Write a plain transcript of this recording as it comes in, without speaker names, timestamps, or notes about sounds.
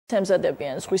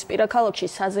ემზადებიან ზღვისპირა ქალაქში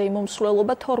საზეიმო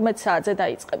მსვლელობა 12 საათზე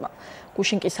დაიწყება.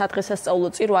 გუშინკის სადღესასწაულო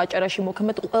წირვა აჭარაში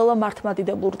მოქმედ ყველა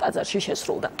მართლმადიდებლურ ტაძარში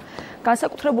შესრულდა.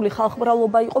 განსაკუთრებული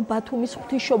ხალხმრავლობა იყო ბათუმის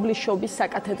ღვთისმშობლის შობის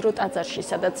საკათედრო ტაძარში,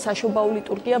 სადაც საშობაო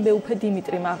ლიტურგია მეუფე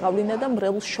დიმიტრი მაღავლინა და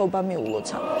მრევლს შობა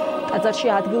მიულოცა. ტაძარში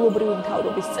ადგილობრივი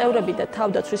მთავრობის წევრები და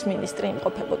თავდაცვის მინისტრი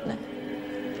იმყოფებოდნენ.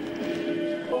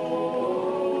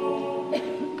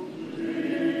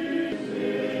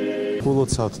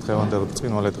 გულოცავთ დღევანდელ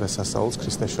ბრწყინვალე დღესასწაულს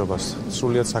ქრისტეს შობას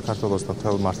სრულიად საქართველოს და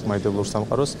მთელ მართლმადიდებლურ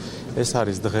სამყაროს. ეს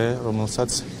არის დღე,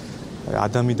 რომელსაც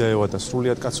ადამი და ევა და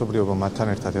სრულიად კაცობრიობა მათთან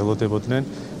ერთად ელოდებოდნენ.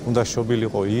 უნდა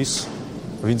შობილიყო ის,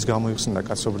 ვინც გამოიხსნა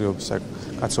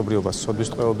კაცობრიობას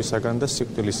სოდვისწყებისაგან და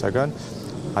სიკვდილისაგან.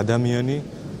 ადამიანი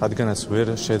რადგანაც ვერ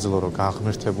შეძლო რომ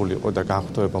განღმერთებულიყო და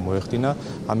განხდოება მოეხდინა,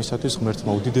 ამისათვის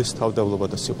ღმერთმა უდიდეს თავდავლობა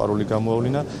და სიყვარული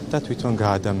გამოავლინა და თვითონ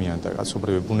გაადამიანდა,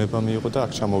 კაცობრიობი ბუნება მიიღო და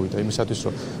აქ ჩამოვიდა იმისათვის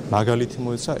რომ მაგალითი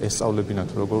მოეცა, ესწავლებინა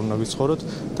თუ როგორ უნდა ვიცხოვროთ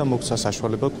და მოგცა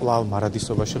საშუალება კვლავ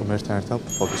მარადისობაში ღმერთთან ერთად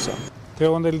ყოფისა.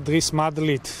 დღევანდელი დღის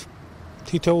მადლით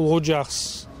თითოეულ ოჯახს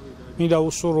მინდა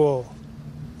უსურვო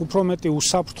უფრო მეტი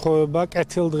უსაფრთხოება,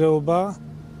 კეთილდღეობა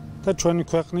და ჩვენი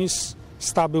ქვეყნის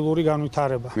სტაბილური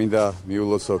განვითარება. მინდა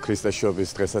მიულოცო ქრისტეს შობის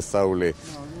დღესასწაული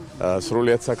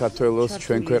სრულიად საქართველოს,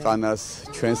 ჩვენ ქვეყანას,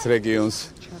 ჩვენს რეგიონს.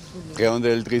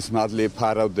 დღევანდელი დღის მადლი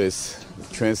ფარავდეს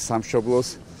ჩვენს სამშობლოს,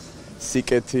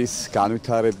 სიკეთის,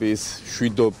 განვითარების,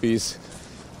 მშვიდობის,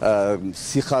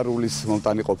 სიხარულის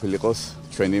მომტანი ყოფილიყოს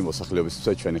ჩვენი მოსახლეობისთვის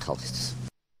და ჩვენი ხალხისთვის.